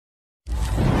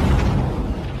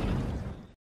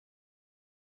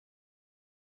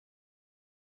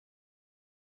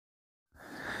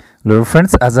Hello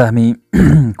friends, आज हामी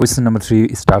question number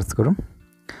 3 start गरौँ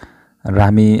र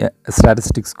हामी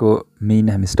स्ट्याटिस्टिक्सको मेन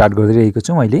हामी स्टार्ट गरिरहेको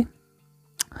छौँ अहिले।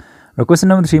 र क्वेसन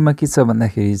नम्बर 3 मा के छ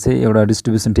भन्दाखेरि चाहिँ एउटा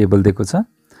डिस्ट्रिब्युसन टेबल दिएको छ।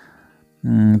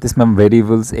 त्यसमा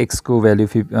भेरिएबल्स x को भ्यालु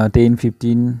 10,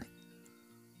 15,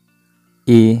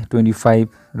 a 25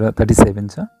 र 37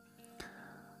 छ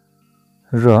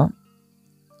र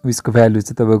उसको भ्यालु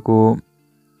चाहिँ तपाईको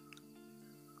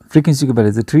फ्रिक्वेन्सीको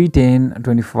भ्यालु चाहिँ 3, 10,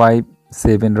 25,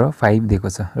 7 र 5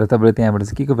 दिएको छ र तपाईले त्यहाँबाट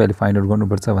चाहिँ के को भ्यालु फाइन्ड आउट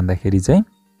गर्नुपर्छ भन्दाखेरि चाहिँ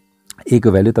a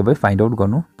को भ्यालु तपाई फाइन्ड आउट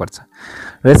गर्नुपर्छ।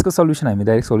 र यसको सल्युसन हामी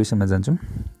डाइरेक्ट सल्युसनमा जान्छौँ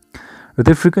र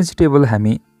त्यो फ्रिक्वेन्सी टेबल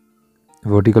हामी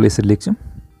भर्टिकल यसरी लेख्छौँ।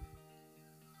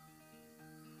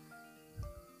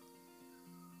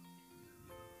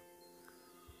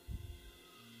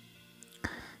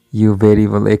 यो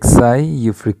भेरिएबल xi,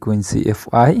 यो फ्रिक्वेन्सी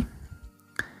fi,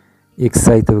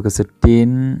 xi तपाईको छ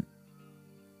 10,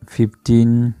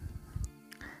 15,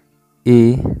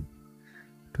 a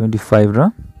 25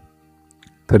 र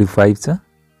 35 छ।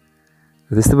 र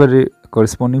त्यस्तै गरी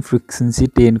करेस्पोन्डिङ फ्रिक्वेन्सी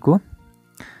 10 को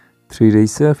 3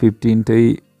 रहेछ, 15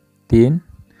 चाहिँ 10,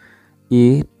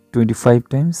 a 25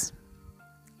 टाइम्स,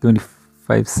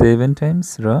 25 7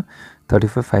 टाइम्स र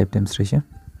 35 5 टाइम्स रहेछ।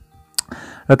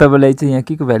 र तपाईलाई चाहिँ यहाँ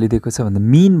के को भ्यालु दिएको छ भन्दा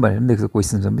मिन भनेर दिएको छ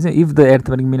क्वेशनमा। If the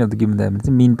arithmetic mean of the given value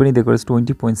चाहिँ मिन पनि दिएको छ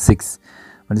 20.6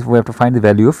 भनेपछि we have to find the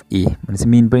value of a भनेपछि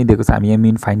मिन पनि दिएको छ। हामी यहाँ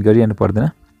मिन फाइन्ड गरिरहनु पर्दैन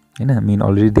हैन, मिन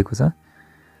अलरेडी दिएको छ।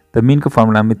 त मिनको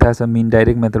फर्मुला हामी थाहा छ, मिन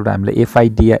डाइरेक्ट मेथडबाट हामीलाई fi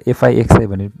xi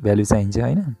भन्ने भ्यालु चाहिन्छ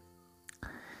हैन।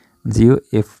 यो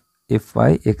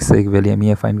fi xi को भ्यालु हामी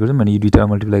यहाँ फाइन्ड गर्छौँ भने यो दुईटा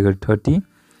मल्टिप्लाई गरे 30,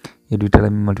 यो दुईटालाई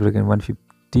मल्टिप्लाई गरे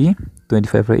 150,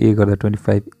 25 र a गर्दा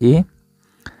 25a,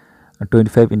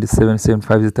 25 into 7, 7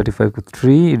 5 is 35 को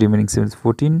 3, remaining 7 is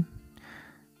 14,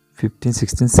 15,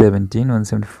 16, 17,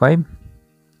 175,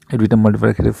 यो दुईटा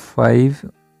मल्टिप्लाई गरे 5,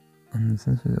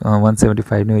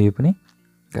 175 नै हो यो पनि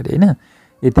गरे हैन।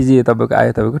 यति चाहिँ तपाईको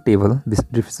आयो तपाईको टेबल।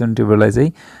 डिस्ट्रिब्युसन टेबललाई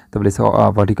चाहिँ तपाईले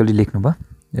भर्टिकली लेख्नु भयो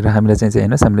र हामीलाई चाहिँ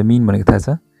हैन, हामीले मिन भनेको थाहा छ।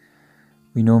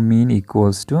 we know mean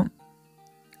equals to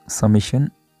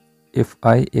summation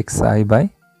fi xi by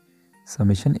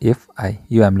summation fi,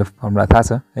 यो हामीलाई फर्मुला थाहा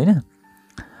छ हैन।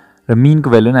 र मिन को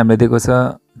भ्यालु हामीलाई दिएको छ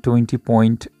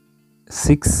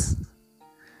 20.6,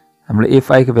 हाम्रो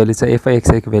fi को भ्यालु छ, fi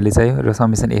xi को भ्यालु चाहियो र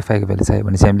समेसन fi को भ्यालु चाहियो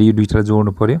भनेपछि हामीले यो दुईटा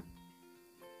जोड्नु पर्यो।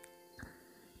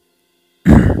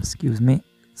 एक्सक्युज मी,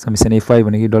 समेसन fi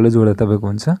भनेको डल्लै जोड्दा तपाईको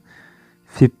हुन्छ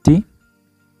 50,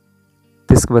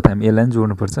 त्यसको बाद हामी यसलाई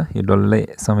जोड्नु पर्छ, यो डल्लै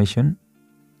समेसन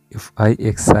fi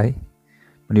xi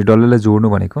भने डल्लैलाई जोड्नु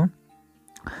भनेको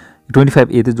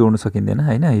 25a त जोड्नु सकिँदैन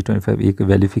हैन, यो 25a को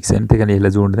भ्यालु फिक्स छैन, त्यही कारण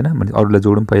यसलाई जोड्दैन भने अरुलाई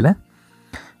जोडौँ पहिला।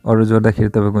 अरु जोड्दाखेरि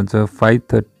तपाईको हुन्छ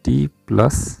 530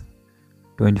 प्लस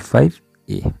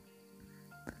 25a,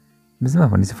 बुझ्नुभयो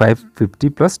भनेपछि 550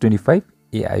 प्लस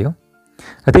 25a आयो।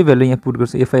 र त्यही भ्यालु यहाँ पुट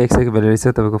गर्छु, fi xi को भ्यालु रहेछ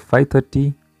तपाईको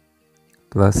 530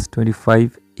 plus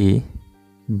 25a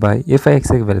by fi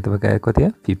xi को भ्यालु तपाईको आयो कति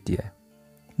आयो 50 आयो,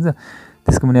 बुझ्छ।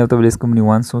 त्यसको मुनि अब तपाईले यसको मुनि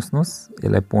 1 सोच्नुस्,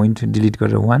 यसलाई पोइन्ट डिलिट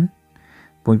गरेर 1,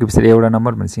 पोइन्टको पछाडि एउटा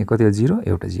नम्बर भनेपछि कति हो 0,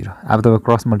 एउटा 0। अब तपाईँ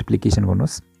क्रस मल्टिप्लिकेसन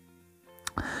गर्नुस्,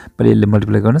 पहिले यसले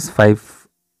मल्टिप्लाई गर्नुस्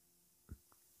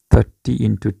 530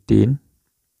 into 10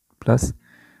 प्लस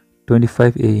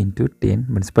 25a into 10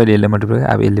 भनेपछि पहिले यसले मल्टिप्लाई,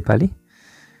 अब यसले पाली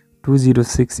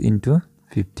 206 into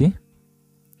 50।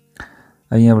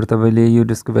 यहाँबाट तपाईले यो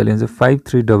डिस्को भ्यालु हुन्छ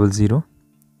 5300,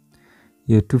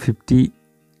 यो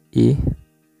 250a,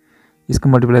 यसको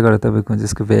मल्टिप्लाई गरेर तपाईको हुन्छ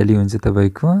यसको भ्यालु हुन्छ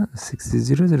तपाईको 60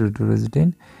 0 2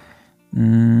 10,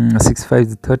 6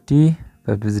 5 30,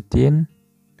 5 10,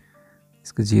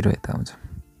 यसको 0 यता हुन्छ।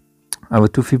 अब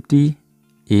 250a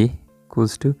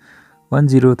इक्वल्स टु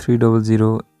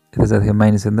 10300, यता जाँदाखेरि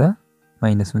माइनस हुँदा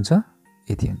माइनस हुन्छ,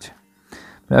 यति हुन्छ।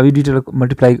 र अब यो दुईटालाई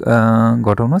मल्टिप्लाई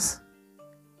घटाउनुस्,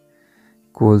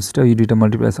 इक्वल्स टु यो दुईटा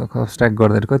मल्टिप्लाई सब्ट्र्याक्ट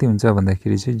गर्दाखेरि कति हुन्छ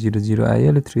भन्दाखेरि चाहिँ 0 0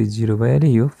 आइहाल्यो, 3 0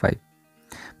 भइहाल्यो, यो 5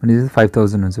 भनेपछि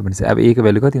 5000 हुन्छ। भनेपछि अब a को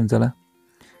भ्यालु कति हुन्छ होला,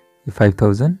 यो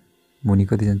 5000 मुनि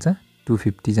कति जान्छ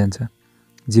 250 जान्छ,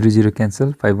 0 0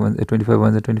 क्यान्सल, 25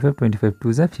 1 25, 25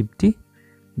 2 जा 50,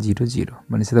 0 0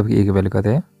 भनेपछि तपाईको a को भ्यालु कति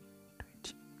आयो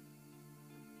 20।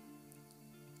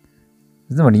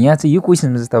 बुझ्नु भने यहाँ चाहिँ यो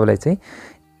क्वेशनमा चाहिँ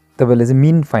तपाईले चाहिँ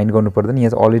मिन फाइन्ड गर्नु पर्दैन, यहाँ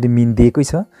चाहिँ अलरेडी मिन दिएकै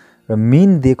छ र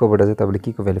मिन दिएकोबाट चाहिँ तपाईले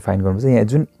के को भ्यालु फाइन्ड गर्नुपर्छ, यहाँ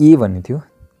जुन a भन्ने थियो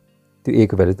त्यो a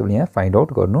को भ्यालु तपाईले यहाँ फाइन्ड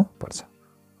आउट गर्नुपर्छ।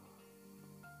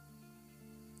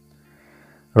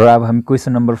 र अब हामी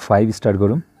क्वेसन नम्बर 5 स्टार्ट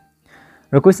गरौँ।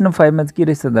 र क्वेसन नम्बर 5 मा चाहिँ के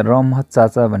रहेछ भन्दा रमहत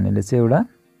चाचा भन्नेले चाहिँ एउटा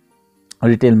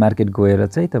रिटेल मार्केट गएर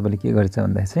चाहिँ तपाईले के गरेछ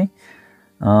भन्दा चाहिँ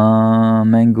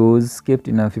म्याङ्गोज kept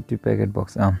in a 50 packet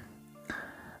box,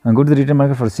 go to the retail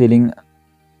market for selling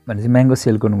भनेपछि म्याङ्गो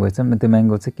सेल गर्नुभएछ त्यो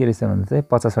म्याङ्गो चाहिँ के रहेछ भन्दा चाहिँ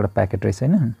 50 वटा प्याकेट रहेछ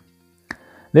हैन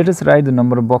let us right the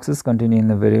number of boxes containing in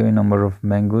the very number of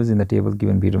म्याङ्गोज in the table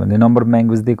given below भन्ने नम्बर अफ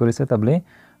म्याङ्गोज दिएको रहेछ तपाईले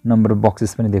नम्बर अफ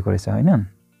बक्सेस पनि दिएको रहेछ हैन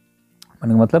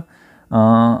भनेको मतलब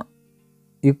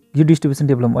यो डिस्ट्रिब्युसन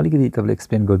टेबलमा म अलिकति तपाईलाई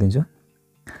एक्सप्लेन गरिदिन्छु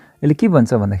यसले के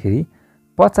भन्छ भन्दाखेरि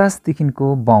 50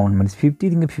 देखिको 52 भने 50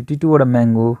 देखिको 52 वटा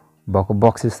म्याङ्गो भएको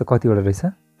बक्सेस त कति वटा रहेछ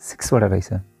 6 वटा रहेछ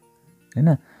हैन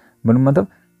भन्नु मतलब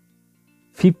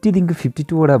 50 देखिको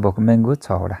 52 वटा भएको म्याङ्गो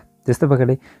 6 वटा त्यस्तै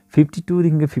प्रकारले 52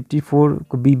 देखिको 54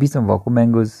 को बीचमा भएको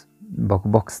म्याङ्गोज भएको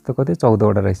बक्स त कति 14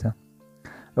 वटा रहेछ र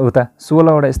उता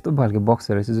 16 वटा यस्तो खालको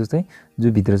बक्सहरु रहेछ जो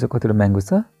भित्र चाहिँ कतिवटा म्याङ्गो छ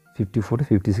 54 to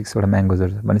 56 वटा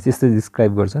म्याङ्गोजहरु छ भने त्यस्तो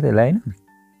डिस्क्राइब गर्छ त्यसलाई हैन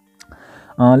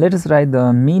let us write the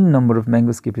mean number of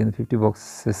mangoes kept in the 50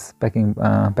 boxes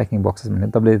packing boxes भने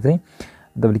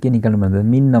तपाईले के निकाल्नु भन्दा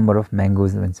mean number of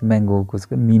mangoes भन्छ म्याङ्गो को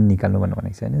mean निकाल्नु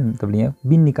भनेको छ हैन तपाईले यहाँ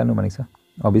mean निकाल्नु भनेको छ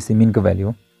obviously mean को भ्यालु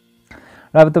हो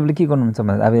र अब तपाईले के गर्नुहुन्छ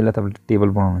भन्दा अब यसलाई तपाईले टेबल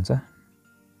बनाउनुहुन्छ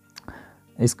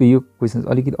यसको यो क्वेशन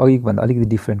अलिकति अघिको भन्दा अलिकति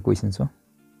डिफरेन्ट क्वेशन हो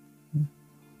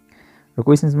र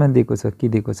क्वेशन्समा दिएको छ के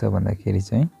दिएको छ भन्दाखेरि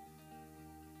चाहिँ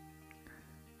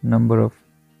नम्बर अफ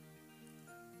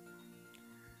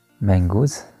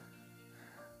म्याङ्गोज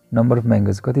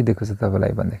कति दिएको छ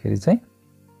तपाईलाई भन्दाखेरि चाहिँ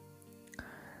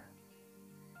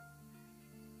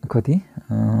कति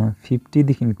 50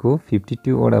 देखिको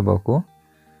 52 वटा भएको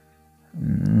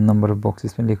नम्बर अफ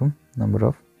बक्सेस पनि लेखौं नम्बर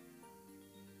अफ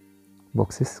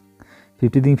बक्सेस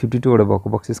 50 देखि 52 वटा भएको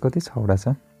बक्सेस कति 6 वटा छ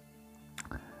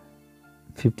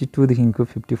 52 देखिको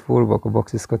 54 भएको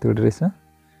बक्सेस कति वटा रहेछ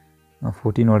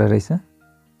 14 वटा रहेछ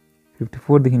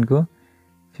 54 देखिको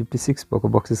 56 भएको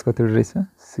बक्सेस कति वटा रहेछ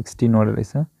 16 वटा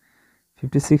रहेछ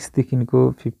 56 देखिको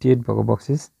 58 भएको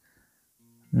बक्सेस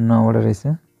 9 वटा रहेछ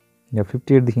या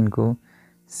 58 देखिको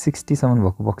 60 सम्म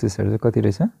भएको बक्सेसहरु चाहिँ कति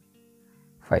रहेछ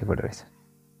 5 वटा रहेछ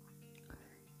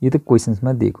यो त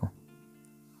क्वेशन्समा दिएको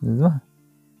बुझ्नुभयो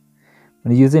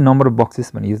अनि यो चाहिँ नम्बर अफ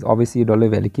बक्सेस भने यो अभियसली यो डल्लै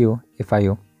भ्यालु के हो एफआई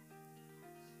हो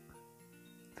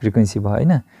फ्रिक्वेन्सी भयो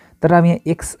हैन तर अब यहाँ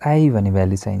xi भन्ने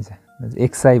भ्यालु चाहिन्छ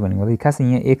xi भनेको खास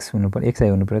यहाँ x हुनु पर्यो xi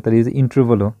हुनु पर्यो तर यो चाहिँ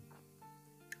इन्टरभल हो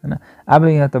हैन अब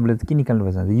यहाँ तपाईले के निकाल्नु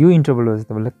पर्छ यो इन्टरभल हो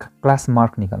तपाईले क्लास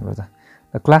मार्क निकाल्नु पर्छ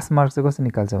र क्लास मार्क चाहिँ कसरी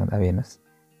निकाल्छ भन्दा अब हेर्नुस्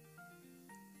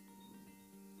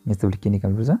यहाँ तपाईले के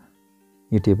निकाल्नु पर्छ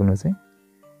यो टेबलमा चाहिँ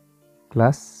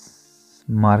क्लास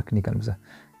मार्क निकाल्नु पर्छ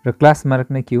र क्लास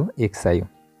मार्क नै के हो xi हो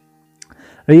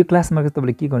र यो क्लास मार्क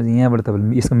तपाईले के गर्नुहुन्छ यहाँबाट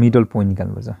तपाईले यसको मिडल पोइन्ट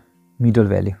निकाल्नु पर्छ मिडल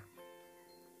भ्यालु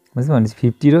बुझ्नु भने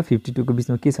 50 र 52 को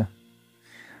बीचमा के छ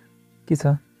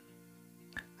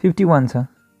 51 छ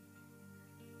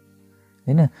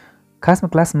हैन खासमा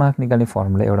क्लास मार्क निकाल्ने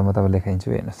फर्मुला एउटा म तपाईलाई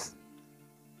देखाइन्छु हेर्नुस्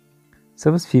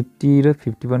सपोज 50 र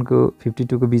 51 को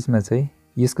 52 को बीचमा चाहिँ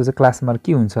यसको चाहिँ क्लास मार्क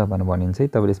के हुन्छ भनेर भनिन्छ चाहिँ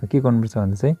तपाईले यसमा के गर्नुपर्छ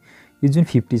भन्दा चाहिँ यो जुन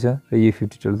 50 छ र यो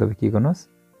 52 तपाईले के गर्नुस्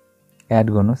एड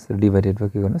गर्नुस् र डिभाइडेड बाइ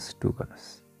के गर्नुस् 2 गर्नुस्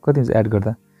कति हुन्छ एड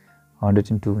गर्दा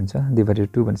 102 हुन्छ डिभाइडेड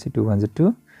 2 भनेपछि 2 1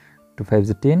 2 2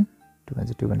 5 10 2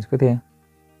 1 2 भनेपछि कति आयो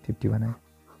 51 आयो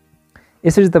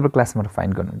यसरी तपाईले क्लास मार्क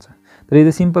फाइन्ड गर्नुहुन्छ तर यो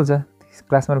त सिम्पल छ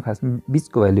क्लास मार्क खासमा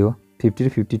बीचको भ्यालु हो 50 र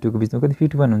 52 को बीचमा कति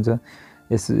 51 हुन्छ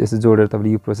यसो जोडेर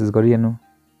तपाईले यो प्रोसेस गरिहाल्नु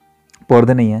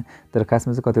पर्दैन यहाँ तर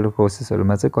खासमा चाहिँ कतिवटा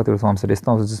प्रोसेसहरुमा चाहिँ कतिवटा समस्या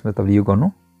यस्तो आउँछ जसमा तपाईले यो गर्नु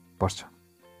पर्छ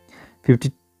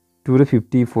 52 र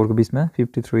 54 को बीचमा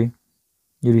 53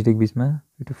 यो दुईटाको बीचमा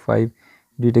 55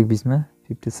 दुईटाको बीचमा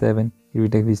 57 यो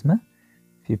दुईटाको बीचमा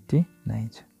 59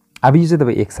 छ अब यो चाहिँ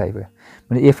तपाई xi भयो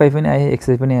भने fi पनि आयो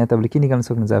xi पनि आयो तपाईले के निकाल्न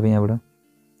सक्नुहुन्छ अब यहाँबाट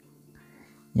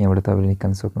तपाईले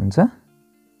निकाल्न सक्नुहुन्छ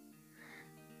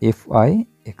fi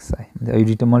xi मतलब यो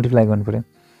दुईटा मल्टिप्लाई गर्नु पर्यो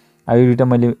अब यो दुईटा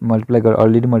मैले मल्टिप्लाई गरेर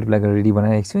अलरेडी मल्टिप्लाई गरेर रेडी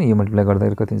बनाइरहेको छु यो मल्टिप्लाई गर्दा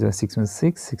कति हुन्छ 6 मा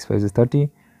 6 6 5 30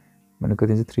 भने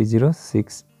कति हुन्छ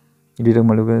 306 यो दुईटा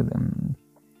मल्टिप्लाई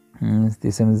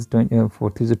 4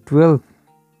 3 12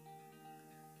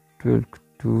 12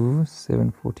 2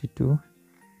 742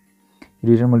 यो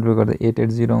दुईटा मल्टिप्लाई गर्दा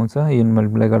 880 आउँछ यो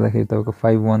मल्टिप्लाई गर्दाखेरि तपाईको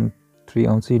 513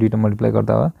 आउँछ यो दुईटा मल्टिप्लाई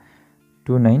गर्दा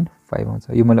 295 आउँछ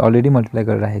यो मैले अलरेडी मल्टिप्लाई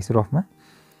गरेर राखेको छु रफमा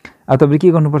अब तपाईले के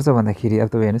गर्नुपर्छ भन्दाखेरि अब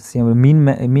तपाई हेर्नुस् यहाँ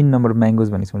मिन नम्बर म्याङ्गोज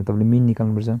भनेको छ भने तपाईले मिन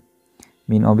निकाल्नु पर्छ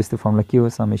मिन अभियसली फर्मुला के हो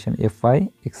समेसन fi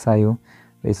xi हो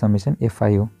र यो समेसन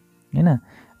fi हो हैन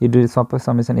यो दुई सबै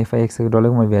समेसन fi xi को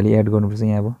डलरको मैले भ्यालु एड गर्नुपर्छ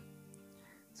यहाँ अब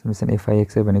समेसन fi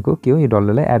xi भनेको के हो यो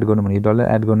डलरलाई एड गर्नु भने यो डलर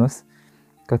एड गर्नुस्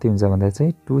कति हुन्छ भन्दा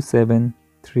चाहिँ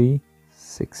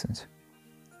 2736 हुन्छ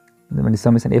भने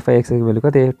समेसन fi xi को भ्यालु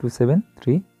कति आयो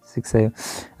 2736 आयो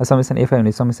अब समेसन fi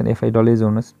भने समेसन fi डलर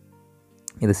जोड्नुस्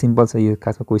यो त सिम्पल छ यो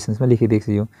खासमा क्वेशन्समा लेखिदिएको छ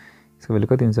यो यसको भ्यालु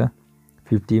कति हुन्छ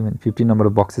 50 भने 50 नम्बर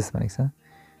अफ बक्सेस भनेको छ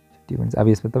 50 भन्छ अब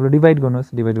यसमा तपाईले डिभाइड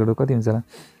गर्नुस् डिभाइड गर्दा कति हुन्छ होला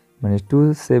भने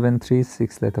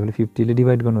 2736 लाई तपाईले 50 ले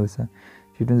डिभाइड गर्नुहुन्छ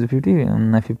 15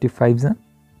 50 55 जा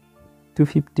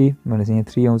 250 भनेपछि यहाँ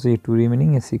 3 आउँछ यो 2 रिमेनिङ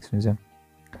यहाँ 6 हुन्छ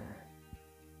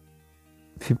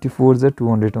 54 जा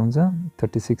 200 आउँछ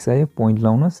 36 आयो पॉइन्ट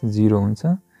लाउनुस् 0 हुन्छ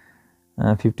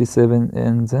 57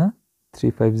 n जा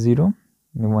 350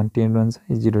 110 रहन्छ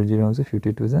 0 0 आउँछ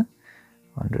 52 जा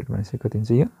 100 भनेपछि कति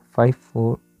हुन्छ यो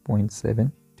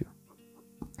 54.72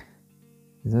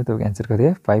 यो तपाईको आन्सर कति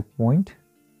हो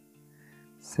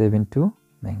 5.72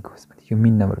 म्याङ्गोस यो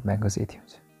मिन नम्बर अफ म्याङ्गोस यति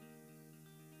हुन्छ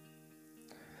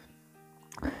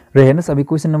र हेर्नुस् अब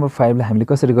क्वेशन नम्बर 5 लाई हामीले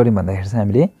कसरी गर्यौं भन्दाखेरि चाहिँ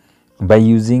हामीले by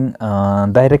using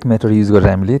direct method use गरेर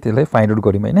हामीले त्यसलाई फाइन्ड आउट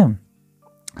गर्यौं हैन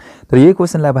तर यही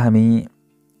क्वेशनलाई अब हामी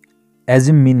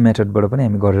एज्युम मिन मेथडबाट पनि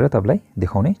हामी गरेर तपाईलाई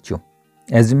देखाउने छौं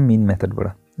एज्युम मिन मेथडबाट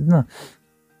हैन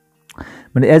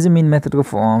भने एज्युम मिन मेथडको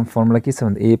फर्मुला के छ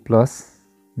भन्दा a plus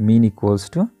mean equals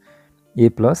to a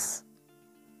plus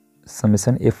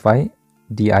summation fi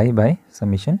di by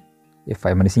summation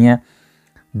fi भनेपछि यहाँ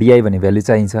di भन्ने भ्यालु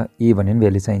चाहिन्छ a भन्ने पनि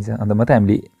भ्यालु चाहिन्छ अन्त मात्रै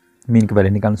हामीले मिन को भ्यालु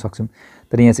निकाल्न सक्छौं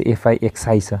तर यहाँ चाहिँ fi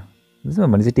xi छ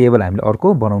भनेपछि टेबल हामीले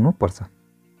अर्को बनाउनु पर्छ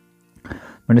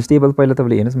भनेपछि टेबल पहिला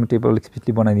तपाईले हेर्नुस् म टेबल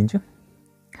एक्सप्लिसिटली बनाइदिन्छु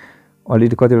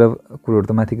अलरेडी कतिवटा कुराहरु त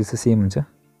माथिको चाहिँ सेम हुन्छ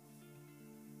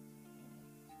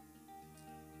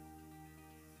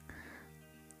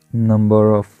number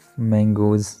of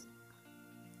mangoes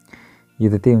यो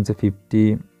त त्यही हुन्छ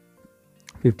 50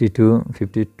 52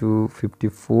 52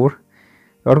 54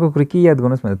 अर्को कुरा के याद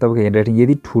गर्नुस् भने तपाईको ह्यान्डराइटिङ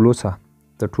यदि ठुलो छ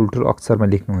त ठुलठुलो अक्षरमा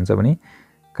लेख्नुहुन्छ भने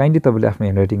काइन्डली तपाईले आफ्नो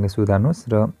ह्यान्डराइटिङलाई सुधार्नुस्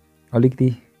र अलिकति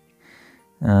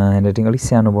ह्यान्डराइटिङ अलिक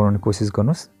सानो बनाउने कोसिस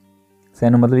गर्नुस्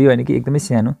सानो मतलब यो हैन कि एकदमै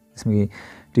सानो जसमा कि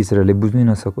टिचरहरुले बुझ्नै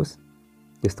नसकोस्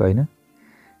त्यस्तो हैन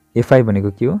fi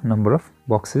भनेको के हो नम्बर अफ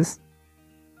बक्सेस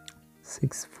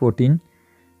 6 14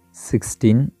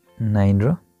 16 9 र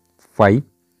 5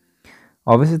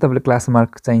 अभियसली तपाईले क्लास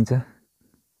मार्क चाहिन्छ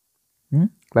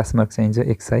क्लास मार्क चाहिन्छ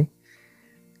xi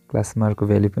क्लास मार्क को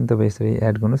भ्यालु पनि तपाई यसरी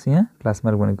एड गर्नुस् यहाँ क्लास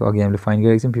मार्क भनेको अघि हामीले फाइन्ड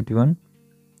गरेको छौं 51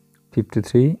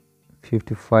 53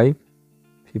 55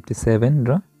 57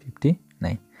 र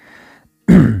 59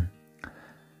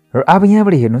 र अब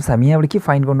यहाँबाट हेर्नुस् हामी यहाँबाट के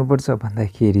फाइन्ड गर्नुपर्छ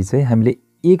भन्दाखेरि चाहिँ हामीले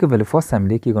a को भ्यालु फर्स्ट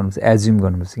हामीले के गर्नुपर्छ एज्युम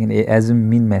गर्नुपर्छ किन एज्युम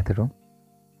मिन मेथड हो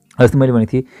जस्तो मैले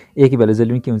भनेको थिए a को भ्यालु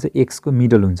जहिले पनि के हुन्छ x को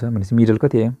मिडल हुन्छ भनेपछि मिडल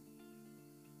कति आयो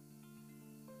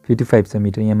 55 छ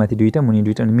मिडल यहाँ माथि दुईटा मुनि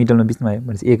दुईटा अनि मिडलमा बीचमा आयो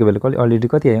भनेपछि a को भ्यालु अलरेडी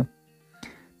कति आयो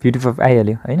 55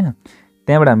 आइहाल्यो हैन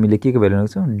त्यहाँबाट हामीले के को भ्यालु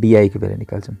निकाल्छौं di को भ्यालु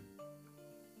निकाल्छौं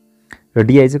र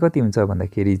di चाहिँ कति हुन्छ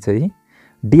भन्दाखेरि चाहिँ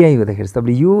di हुँदाखेरि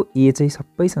तपाईले यो a चाहिँ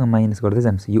सबैसँग माइनस गर्दै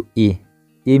जान्छ यो a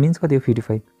मिन्स कति हो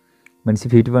 55 भनेपछि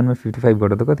 51 मा 55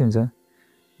 गर्दा त कति हुन्छ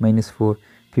 -4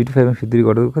 55 मा 53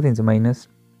 गर्दा कति हुन्छ -2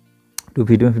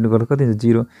 51 मा 50 गर्दा कति हुन्छ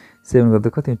 0 7 गर्दा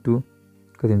कति हुन्छ 2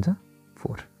 कति हुन्छ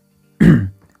 4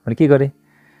 अनि के गरे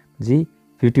जी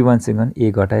 51 सँग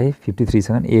a घटाए 53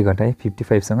 सँग a घटाए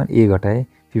 55 सँग a घटाए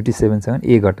 57 सँग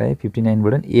a घटाए 59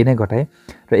 बाट a नै घटाए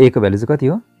र a को भ्यालु चाहिँ कति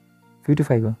हो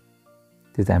 55 हो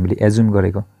त्यो चाहिँ हामीले एज्युम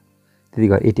गरेको त्यति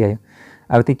गरे 80 आयो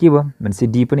अब त्यो के भयो भनेपछि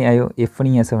d पनि आयो f पनि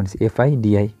यहाँ छ भनेपछि fi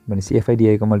di भनेपछि fi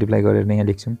di को मल्टिप्लाई गरेर यहाँ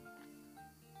लेख्छौं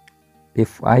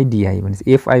fi di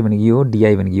भनेपछि fi भनेको यो हो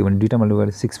di भनेको यो भने दुईटा मल्टिप्लाई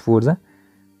गरेर 6 4 जा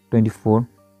 24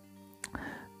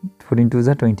 14 2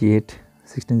 जा 28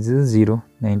 16 जा 0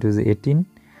 9 2 जा 18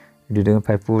 डिवाइडेड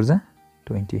 5 4 जा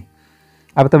 20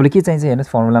 अब तपाईले के चाहिन्छ हेर्नुस्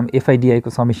फर्मुलामा fi di को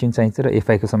समेसन चाहिन्छ र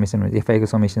fi को समेसन भनेको fi को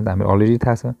समेसन त हामीलाई अलरेडी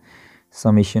थाहा छ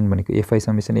समेसन भनेको fi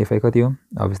समेसन fi कति हो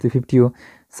अभियसली 50 हो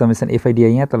समेसन fi di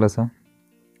यहाँ तल छ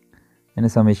हैन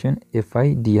समेसन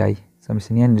fi di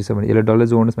समेसन यहाँ निर छ भने यसलाई डलर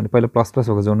जोड्नुस् भने पहिला प्लस प्लस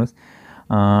भएको जोड्नुस्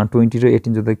 20 र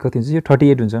 18 जोड्दा कति हुन्छ यो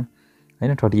 38 हुन्छ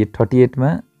हैन 38 मा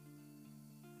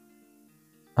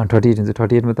 38 हुन्छ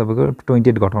 38 मा तपाईको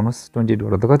 28 घटाउनुस् 28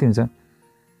 घटाउँदा कति हुन्छ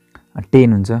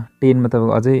 10 हुन्छ 10 मा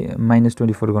तपाईको अझै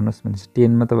 -24 गर्नुस् भनेपछि 10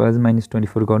 मा तपाईले अझै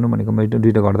 -24 गर्नु भनेको मैले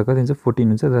दुईटा गर्दा कति हुन्छ 14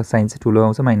 हुन्छ र साइन चाहिँ ठुलो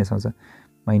आउँछ माइनस आउँछ -14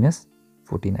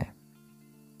 आयो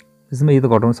त्यसमा यो त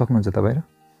घटाउन सक्नुहुन्छ तपाईहरु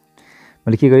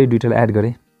मैले के गरे दुईटालाई एड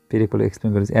गरे फेरि एकपल्ट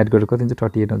एक्सप्लेन गरेपछि एड गरेर कति हुन्छ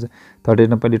 38 हुन्छ 38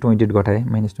 मा पहिले 28 घटाए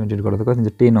 -28 गर्दा कति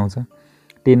हुन्छ 10 आउँछ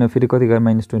 10 मा फेरि कति गरे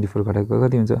 -24 घटाएको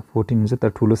कति हुन्छ 14 हुन्छ तर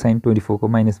ठुलो साइन 24 को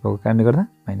माइनस भएको कारणले गर्दा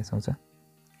माइनस आउँछ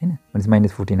हैन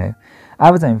भनेपछि -14 आयो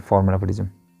अब चाहिँ हामी फर्मुला पटि जाउँ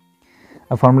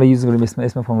अब फर्मुला युज गरेर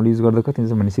यसमा फर्मुला युज गर्दा कति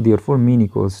हुन्छ भनेपछि देयरफोर मीन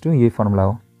इक्वल्स टु यही फर्मुला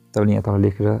हो तपाईले यहाँ तल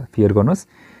लेखेर फियर गर्नुस्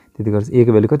त्यति गरेर a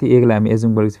को भ्यालु कति a को लागि हामी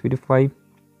एज्युम गरेको छ 55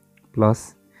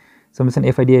 प्लस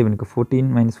समेसन fi di भनेको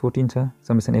 14 -14 छ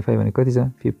समेसन fi भनेको कति छ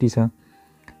 50 छ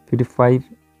 55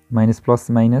 माइनस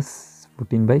प्लस माइनस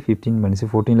 14 by 15 भनेपछि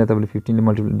 14 लाई तपाईले 15 ले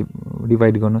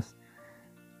डिवाइड गर्नुस्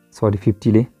सरी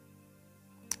 50 ले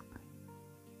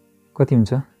कति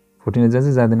हुन्छ 14 जान्छ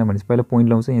जाँदैन भनेपछि पहिला पोइन्ट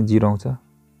लाउँछ यहाँ 0 आउँछ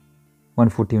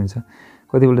 140 हुन्छ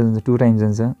कतिपल्ट जान्छ 2 टाइम्स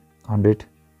जान्छ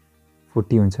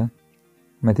 140 हुन्छ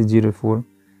माथि 0 4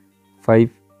 5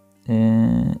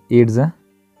 8 जा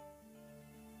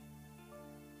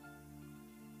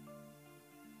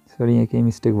सरी यहाँ केही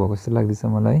मिस्टेक भएको जस्तो लाग्दैछ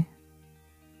मलाई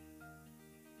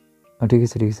ठिकै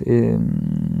छ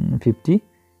 50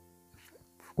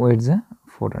 8 जा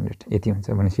 400 यति हुन्छ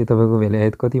भनेपछि तपाईको भ्यालु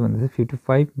आयो कति भन्दा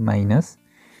 55 माइनस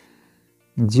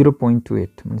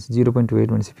 0.28 भनेपछि 0.28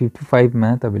 भनेपछि 55 मा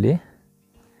तपाईले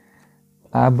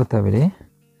अब तपाईले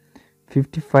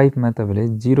 55 मा तपाईले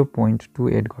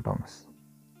 0.28 घटाउनुस्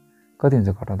कति हुन्छ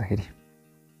घटाउँदाखेरि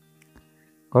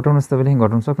घटाउनुस् तपाईले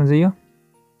घटाउन सक्नुहुन्छ यो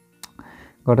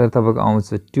घटाएर तपाईको आउँछ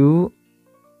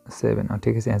 27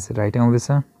 ठिकै छ आन्सर राइट आउँदैछ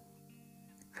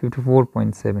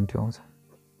 54.72 आउँछ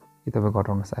यो तपाईं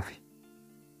घटाउनुस् आफै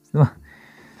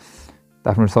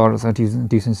आफ्नो सर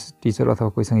ट्युसन टिचर अथवा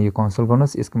कोहीसँग यो कन्सल्ट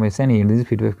गर्नुस् यसको मैले सानो हेर्दै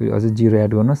फिडब्याक अझै 0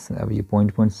 एड गर्नुस् अब यो पोइन्ट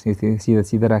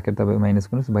सीधा राखेर तपाईँ माइनस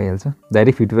गर्नुस् भइहाल्छ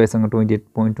डाइरेक्ट 55 सँग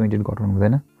 28.28 घटाउनु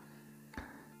हुँदैन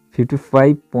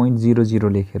 55.00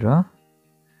 लेखेर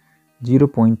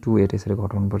 0.28 यसरी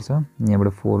घटाउनु पर्छ यहाँबाट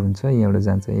 4 हुन्छ यहाँबाट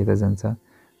जान्छ यता जान्छ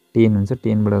 10 हुन्छ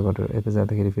 10 बाट घटेर यता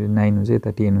जाँदाखेरि फेरि 9 हुन्छ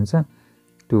यता 10 हुन्छ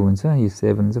 2 हुन्छ यो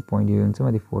 7 हुन्छ पोइन्ट यो हुन्छ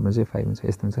माथि 4 हुन्छ 5 हुन्छ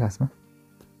यस्तो हुन्छ खासमा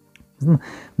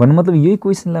भन्नु मतलब यही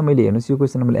क्वेशनलाई मैले हेर्नुस् यो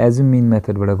क्वेशनलाई मैले एजुम मिन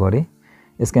मेथडबाट गरे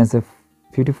यसको आन्सर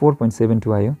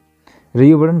 54.72 आयो र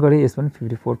योबाट पनि गरे यसमा पनि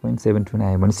 54.72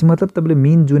 आयो भनेपछि मतलब तपाईले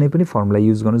मिन जुनै पनि फर्मुला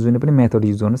युज गर्नुस् जुनै पनि मेथड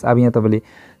युज गर्नुस् अब यहाँ तपाईले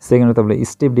सेकेन्डमा तपाईले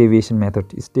स्टेप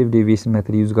डेभिएसन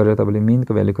मेथड युज गरेर तपाईले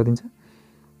मिनको भ्यालु कति हुन्छ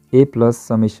a plus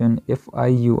summation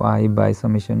fiui by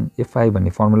summation fi भन्ने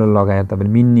फर्मुला लगाएर तपाईले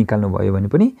मिन निकाल्नु भयो भने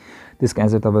पनि त्यसको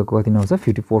आन्सर तपाईको कति आउँछ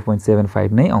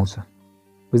 54.75 नै आउँछ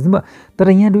बुझ्नुभयो तर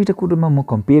यहाँ दुईटा कुरोमा म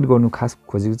कम्पेयर गर्नु खास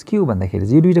खोजेको चाहिँ के हो भन्दाखेरि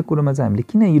चाहिँ यो दुईटा कुरोमा चाहिँ हामीले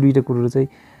किन यो दुईटा कुरो चाहिँ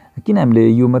किन हामीले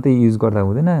यो मात्रै युज गर्दा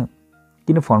हुँदैन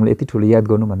किन फर्मुला यति ठुलो याद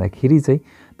गर्नु भन्दाखेरि चाहिँ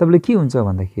तपाईले के हुन्छ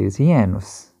भन्दाखेरि चाहिँ यहाँ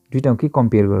हेर्नुस् दुईटामा के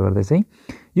कम्पेयर गर्दा चाहिँ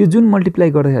यो जुन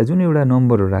मल्टिप्लाई गर्दाखेरि जुन एउटा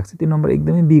नम्बरहरु राख्छ त्यो नम्बर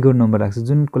एकदमै बिगर नम्बर राख्छ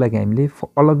जुनको लागि हामीले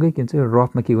अलग्गै के हुन्छ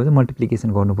रफमा के गर्छ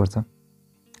मल्टिप्लिकेसन गर्नुपर्छ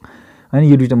अनि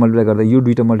यो दुईटा मल्टिप्लाई गर्दा यो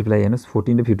दुईटा मल्टिप्लाई हेर्नुस्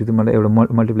 14 र 52 मलाई एउटा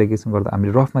मल्टिप्लिकेसन गर्दा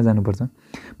हामीले रफमा जानुपर्छ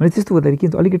भने त्यस्तो गर्दाखेरि के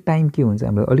हुन्छ अलिकति टाइम के हुन्छ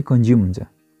हाम्रो अलिक कन्ज्युम हुन्छ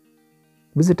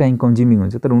बुझ्यो टाइम कन्ज्युमिङ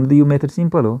हुन्छ तर हुन त यो मेथड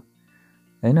सिम्पल हो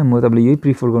हैन म तपाईले यही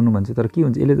प्रिफर गर्नु भन्छु तर के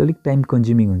हुन्छ यसले अलिक टाइम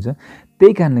कन्ज्युमिङ हुन्छ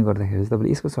त्यही कारणले गर्दाखेरि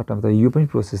तपाईले यसको सट्टामा त यो पनि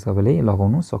प्रोसेस तपाईले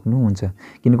लगाउन सक्नुहुन्छ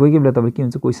किन कोही बेला तपाईले के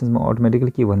हुन्छ क्वेशन्समा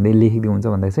अटोमेटिकली के भन्दै लेखिदिनु हुन्छ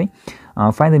भन्दा चाहिँ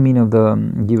find the mean of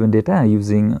the given data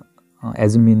using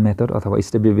assume mean method अथवा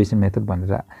स्टेप डेभिएसन मेथड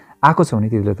भनेर आको छ भने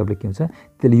त्यतिबेला तपाईले के हुन्छ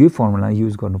त्यसले यही फर्मुला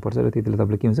युज गर्नुपर्छ र त्यतिबेला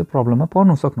तपाईले के हुन्छ प्रब्लममा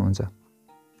पर्न सक्नुहुन्छ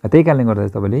त्यही कारणले गर्दा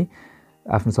तपाईले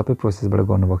आफ्नो सबै प्रोसेसबाट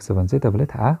गर्नुभएको छ भने चाहिँ तपाईलाई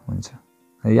थाहा हुन्छ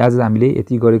आज हामीले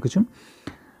यति गरेको छौं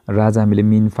र आज हामीले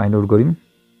मिन फाइन्ड आउट गर्यौं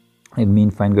मिन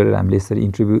फाइन्ड गरेर हामीले यसरी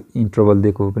इन्टरभल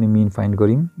दिएको पनि मिन फाइन्ड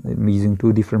गर्यौं युजिङ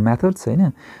टु डिफरेन्ट मेथड्स हैन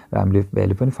र हामीले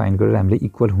भ्यालु पनि फाइन्ड गरेर हामीले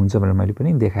इक्वल हुन्छ भनेर मैले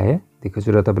पनि देखाएको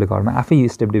छु र तपाईले घरमा आफै यो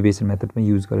स्टेप डेभिएसन मेथड पनि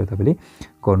युज गरेर तपाईले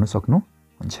गर्न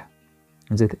सक्नुहुन्छ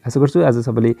हुन्छ आशा गर्छु आज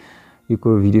सबैले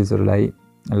यो भिडियोजहरुलाई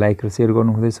लाइक र शेयर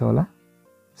गर्नु हुँदैछ होला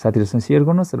साथीहरुसँग शेयर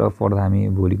गर्नुस् र फर्दर हामी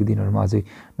भोलिको दिनहरुमा अझै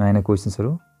नयाँ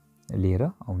क्वेशन्सहरु लिएर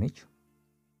आउने छु